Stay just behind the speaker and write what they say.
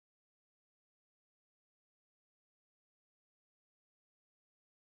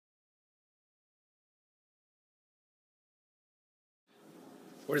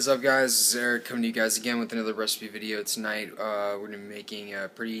What is up, guys? This is Eric coming to you guys again with another recipe video. Tonight we're going to be making a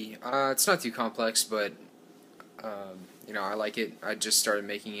pretty, it's not too complex, but I like it. I just started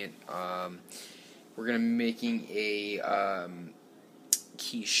making it. We're going to be making a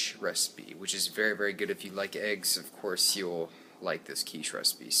quiche recipe, which is very, very good. If you like eggs, of course you'll like this quiche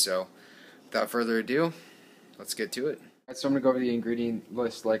recipe. So without further ado, let's get to it. So I'm going to go over the ingredient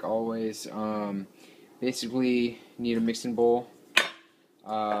list like always. Basically, you need a mixing bowl.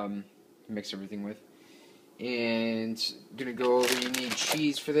 Mix everything with, and I'm gonna go over. You need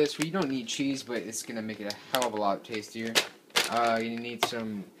cheese for this. Well, you don't need cheese, but it's gonna make it a hell of a lot tastier. You need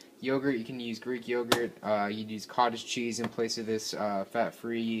some yogurt. You can use Greek yogurt. You'd use cottage cheese in place of this.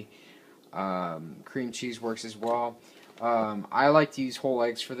 Fat-free cream cheese works as well. I like to use whole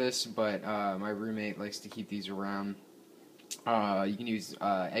eggs for this, but my roommate likes to keep these around. You can use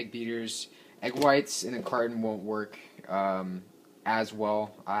egg beaters. Egg whites in a carton won't work as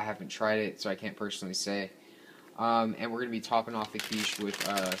well. I haven't tried it, so I can't personally say. And we're going to be topping off the quiche with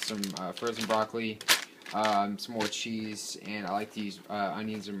some frozen broccoli, some more cheese, and I like to use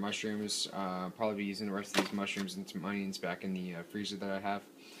onions and mushrooms. Probably be using the rest of these mushrooms and some onions back in the freezer that I have.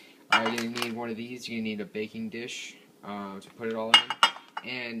 You're going to need one of these. You're going to need a baking dish to put it all in.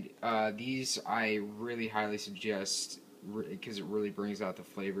 And these I really highly suggest because it really brings out the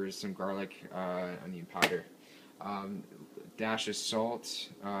flavors. Some garlic, onion powder. Dash of salt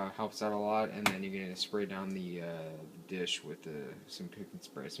helps out a lot, and then you're going to spray down the dish with some cooking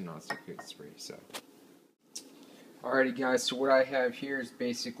spray, some nonstick cooking spray. So, alrighty guys, so what I have here is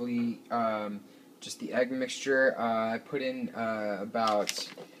basically just the egg mixture. I put in about,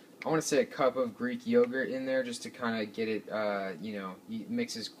 I want to say, a cup of Greek yogurt in there just to kind of get it, it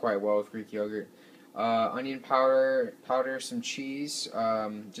mixes quite well with Greek yogurt. Onion powder, some cheese,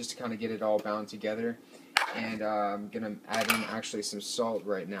 just to kind of get it all bound together. And I'm going to add in actually some salt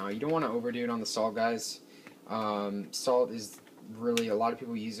right now. You don't want to overdo it on the salt, guys. Salt is really, a lot of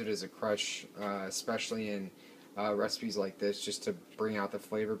people use it as a crutch, especially in recipes like this, just to bring out the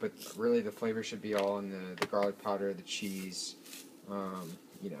flavor. But really the flavor should be all in the garlic powder, the cheese.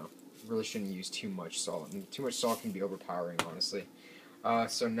 Really shouldn't use too much salt. And too much salt can be overpowering, honestly.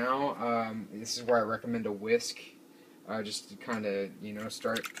 So now, this is where I recommend a whisk, just to kind of,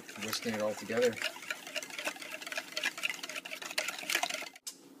 start whisking it all together.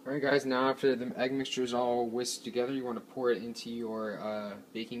 Alright guys, now after the egg mixture is all whisked together, you want to pour it into your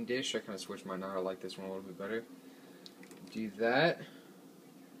baking dish. I kind of switched mine out. I like this one a little bit better. Do that.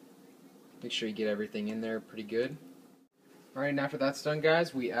 Make sure you get everything in there pretty good. Alright, and after that's done,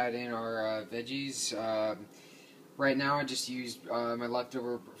 guys, we add in our veggies. Right now I just used my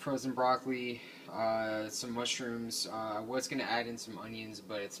leftover frozen broccoli, some mushrooms. I was going to add in some onions,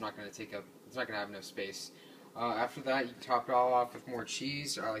 but it's not going to have enough space. After that, you top it all off with more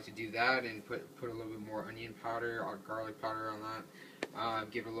cheese. I like to do that and put a little bit more onion powder or garlic powder on that.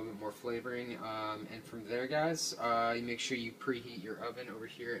 Give it a little bit more flavoring. And from there, guys, you make sure you preheat your oven over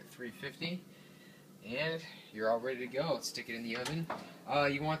here at 350. And you're all ready to go. Let's stick it in the oven.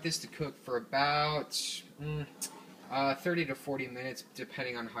 You want this to cook for about 30 to 40 minutes,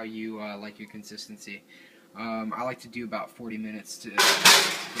 depending on how you like your consistency. I like to do about 40 minutes to the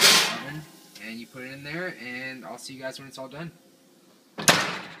oven. And you put it in there, and I'll see you guys when it's all done.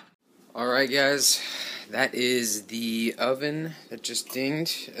 Alright guys, that is the oven that just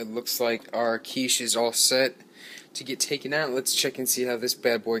dinged. It looks like our quiche is all set to get taken out. Let's check and see how this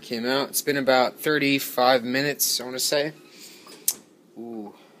bad boy came out. It's been about 35 minutes, I want to say.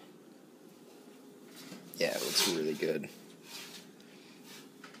 Ooh. Yeah, it looks really good.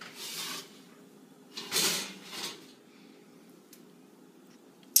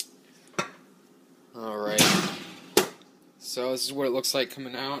 Alright, so this is what it looks like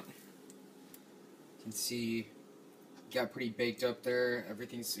coming out. You can see it got pretty baked up there.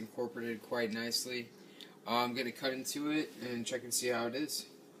 Everything's incorporated quite nicely. I'm going to cut into it and check and see how it is.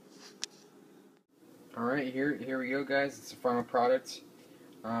 Alright, here we go, guys. It's the final product.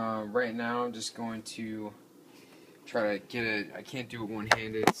 Right now I'm just going to try to get it. I can't do it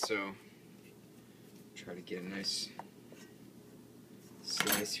one-handed, so try to get a nice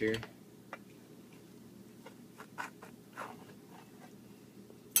slice here.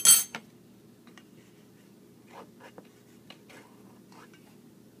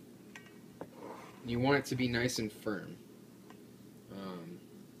 You want it to be nice and firm.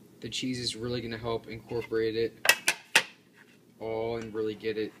 The cheese is really going to help incorporate it all and really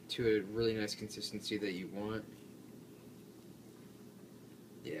get it to a really nice consistency that you want.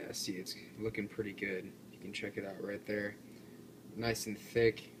 Yeah, see, it's looking pretty good. You can check it out right there. Nice and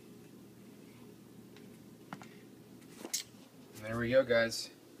thick. There we go, guys.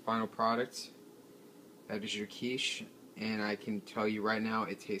 final product. That is your quiche, and I can tell you right now,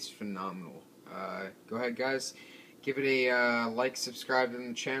 it tastes phenomenal. Go ahead, guys. Give it a like, subscribe to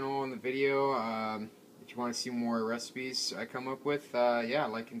the channel and the video. If you want to see more recipes I come up with, yeah,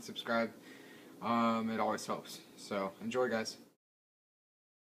 like and subscribe. It always helps. So, enjoy, guys.